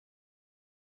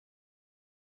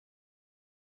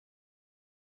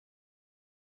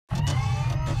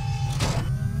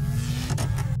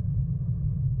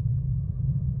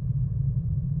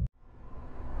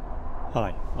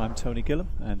Hi, I'm Tony Gillham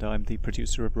and I'm the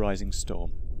producer of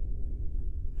RisingStorm.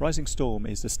 RisingStorm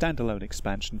is a standalone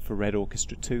expansion for Red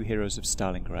Orchestra 2 Heroes of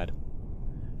Stalingrad.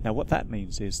 Now what that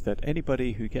means is that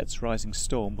anybody who gets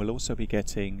RisingStorm will also be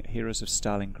getting Heroes of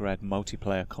Stalingrad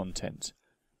multiplayer content,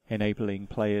 enabling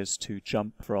players to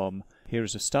jump from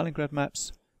Heroes of Stalingrad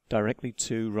maps directly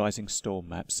to RisingStorm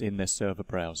maps in their server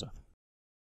browser.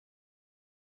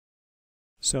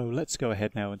 So let's go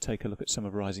ahead now and take a look at some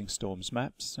of RisingStorm's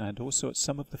maps and also at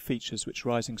some of the features which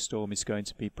RisingStorm is going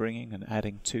to be bringing and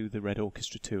adding to the Red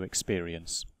Orchestra 2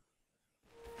 experience.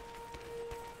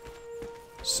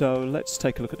 So let's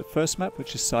take a look at the first map,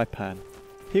 which is Saipan.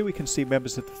 Here we can see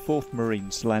members of the 4th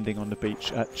Marines landing on the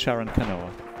beach at Charan-Kanoa.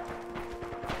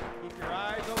 Keep your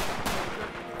eyes open,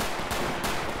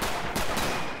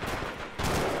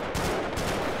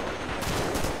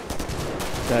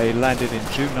 They landed in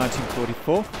June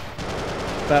 1944,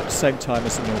 about the same time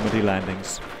as the Normandy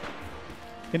landings.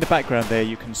 In the background there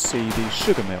you can see the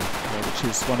sugar mill, which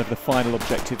is one of the final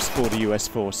objectives for the US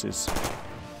forces.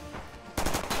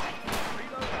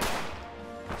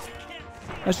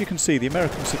 As you can see, the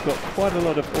Americans have got quite a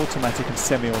lot of automatic and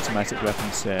semi-automatic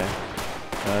weapons there.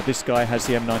 This guy has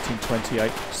the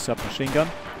M1928 submachine gun.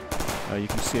 You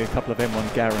can see a couple of M1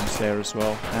 Garans there as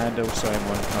well, and also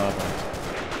M1 carbine.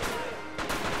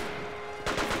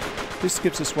 This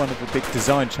gives us one of the big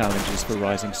design challenges for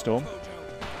RisingStorm.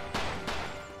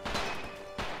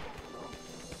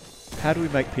 How do we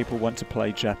make people want to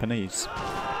play Japanese?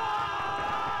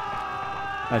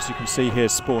 As you can see here,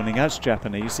 spawning as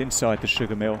Japanese inside the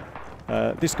sugar mill.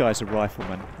 This guy's a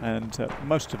rifleman, and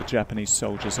most of the Japanese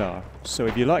soldiers are. So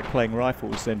if you like playing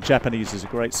rifles, then Japanese is a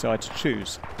great side to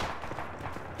choose.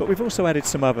 But we've also added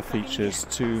some other features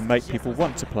to make people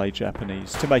want to play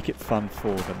Japanese, to make it fun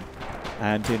for them.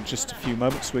 And in just a few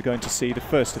moments we're going to see the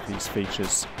first of these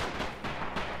features.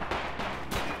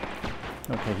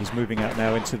 Okay, he's moving out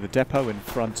now into the depot in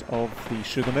front of the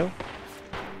sugar mill.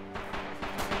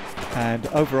 And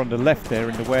over on the left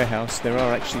there in the warehouse there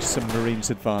are actually some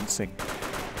Marines advancing.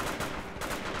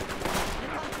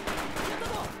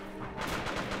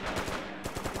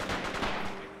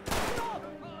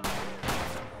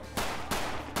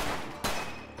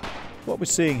 What we're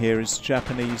seeing here is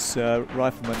Japanese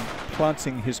rifleman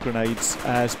planting his grenades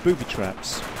as booby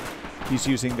traps. He's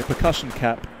using the percussion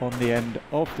cap on the end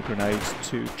of the grenades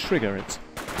to trigger it.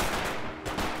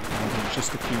 And in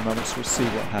just a few moments we'll see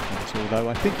what happens, although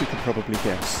I think you can probably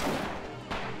guess.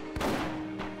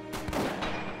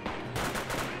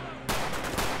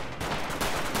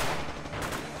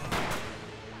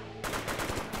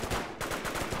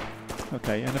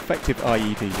 Okay, an effective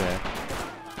IED there.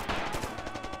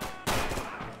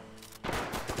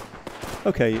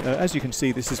 Okay, as you can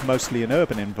see, this is mostly an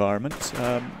urban environment.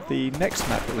 The next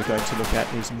map that we're going to look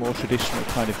at is a more traditional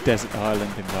kind of desert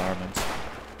island environment.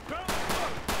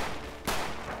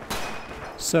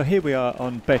 So here we are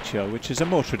on Betio, which is a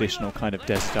more traditional kind of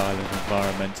desert island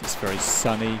environment. It's very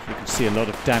sunny. You can see a lot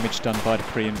of damage done by the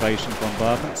pre-invasion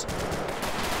bombardment.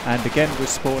 And again, we're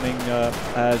spawning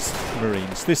as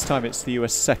Marines. This time it's the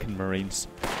US 2nd Marines.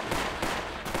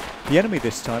 The enemy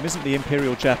this time isn't the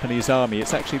Imperial Japanese Army,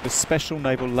 it's actually the Special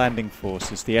Naval Landing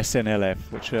Forces, the SNLF,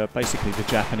 which are basically the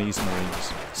Japanese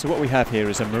Marines. So what we have here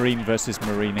is a Marine versus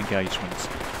Marine engagement.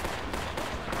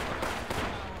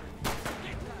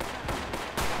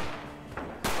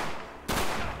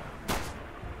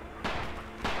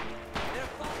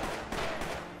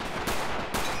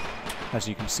 As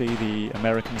you can see, the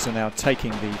Americans are now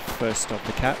taking the first of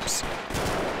the caps.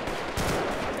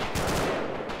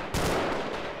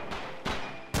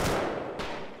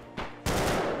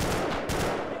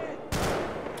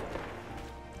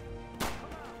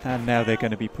 And now they're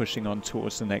going to be pushing on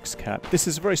towards the next cap. This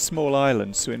is a very small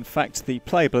island, so in fact the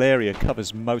playable area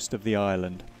covers most of the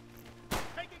island.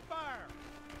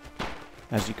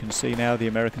 As you can see now, the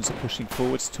Americans are pushing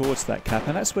forwards towards that cap,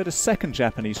 and that's where the second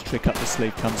Japanese trick up the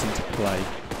sleeve comes into play.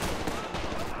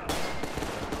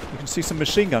 You can see some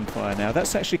machine gun fire now.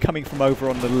 That's actually coming from over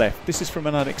on the left. This is from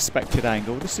an unexpected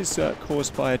angle. This is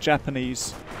caused by a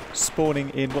Japanese spawning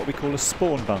in what we call a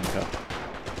spawn bunker.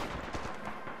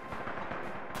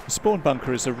 The spawn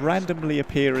bunker is a randomly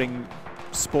appearing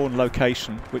spawn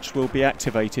location which will be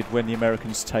activated when the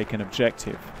Americans take an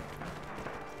objective.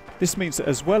 This means that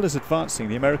as well as advancing,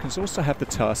 the Americans also have the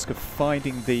task of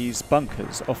finding these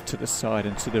bunkers off to the side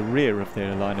and to the rear of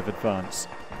their line of advance.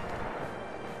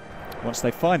 Once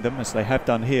they find them, as they have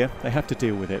done here, they have to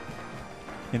deal with it.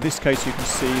 In this case you can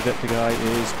see that the guy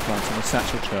is planting a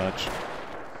satchel charge.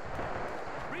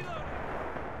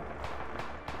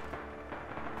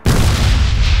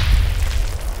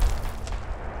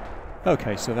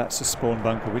 Okay, so that's a spawn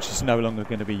bunker which is no longer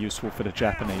going to be useful for the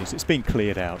Japanese. It's been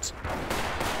cleared out.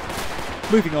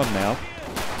 Moving on now,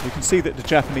 you can see that the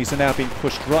Japanese are now being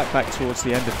pushed right back towards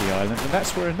the end of the island, and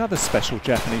that's where another special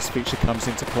Japanese feature comes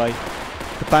into play,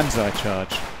 the banzai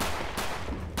charge.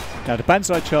 Now the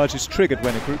banzai charge is triggered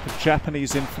when a group of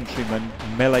Japanese infantrymen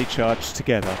melee charge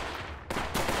together.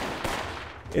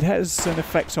 It has an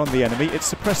effect on the enemy, it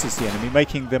suppresses the enemy,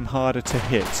 making them harder to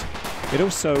hit. It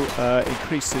also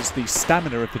increases the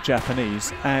stamina of the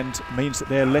Japanese and means that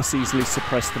they're less easily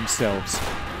suppressed themselves.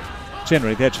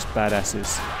 Generally, they're just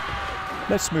badasses.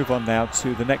 Let's move on now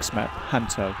to the next map,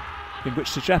 Hanto, in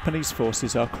which the Japanese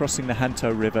forces are crossing the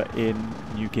Hanto River in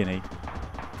New Guinea.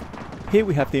 Here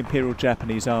we have the Imperial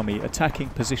Japanese Army attacking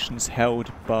positions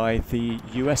held by the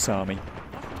US Army.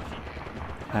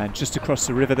 And just across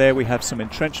the river there we have some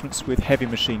entrenchments with heavy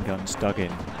machine guns dug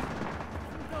in.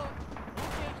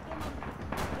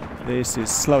 This is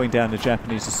slowing down the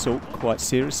Japanese assault quite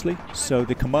seriously, so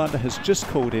the commander has just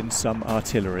called in some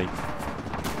artillery.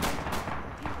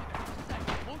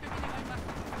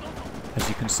 As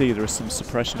you can see, there are some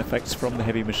suppression effects from the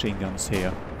heavy machine guns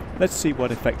here. Let's see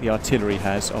what effect the artillery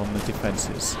has on the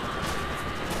defences.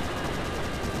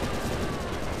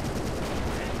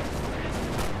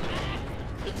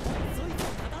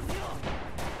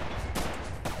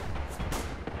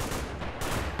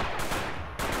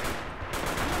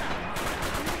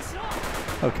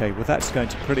 Okay, well that's going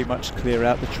to pretty much clear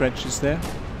out the trenches there.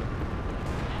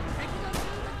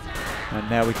 And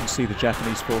now we can see the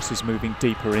Japanese forces moving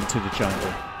deeper into the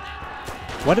jungle.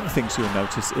 One of the things you'll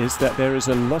notice is that there is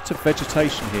a lot of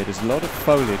vegetation here, there's a lot of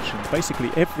foliage, and basically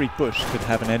every bush could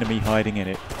have an enemy hiding in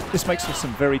it. This makes for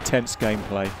some very tense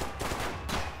gameplay.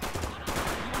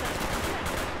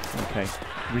 Okay,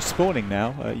 respawning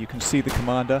now, you can see the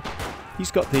commander.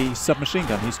 He's got the submachine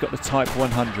gun, he's got the Type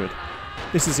 100.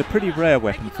 This is a pretty rare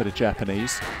weapon for the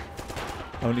Japanese.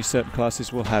 Only certain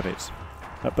classes will have it.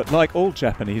 But like all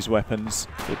Japanese weapons,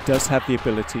 it does have the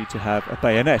ability to have a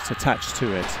bayonet attached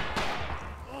to it.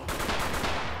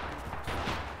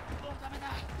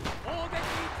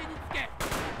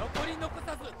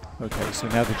 Okay, so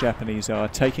now the Japanese are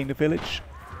taking the village,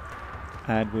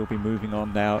 and we'll be moving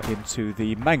on now into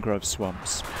the mangrove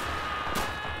swamps.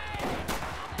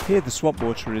 Here the swamp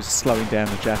water is slowing down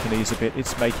the Japanese a bit,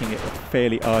 it's making it a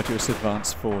fairly arduous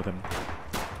advance for them.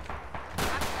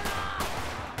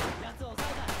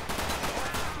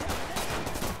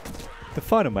 The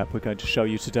final map we're going to show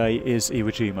you today is Iwo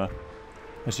Jima.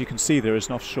 As you can see, there is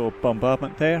an offshore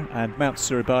bombardment there, and Mount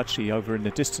Suribachi over in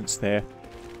the distance there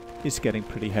is getting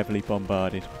pretty heavily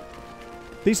bombarded.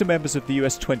 These are members of the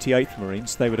US 28th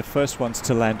Marines. They were the first ones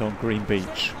to land on Green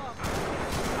Beach.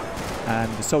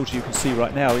 And the soldier you can see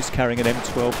right now is carrying an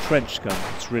M12 trench gun.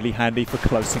 It's really handy for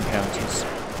close encounters.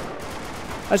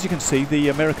 As you can see, the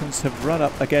Americans have run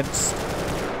up against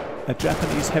a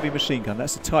Japanese heavy machine gun.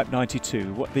 That's a Type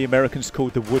 92, what the Americans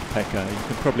called the woodpecker. You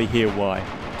can probably hear why.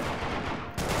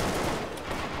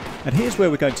 And here's where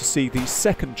we're going to see the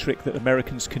second trick that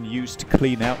Americans can use to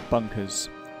clean out bunkers.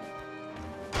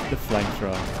 The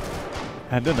flamethrower.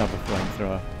 And another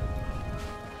flamethrower.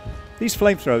 These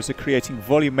flamethrowers are creating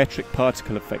volumetric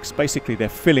particle effects. Basically, they're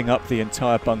filling up the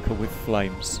entire bunker with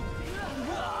flames.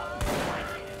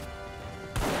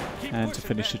 And to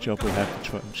finish the job, we have the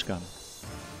trench gun.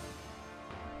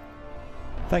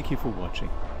 Thank you for watching.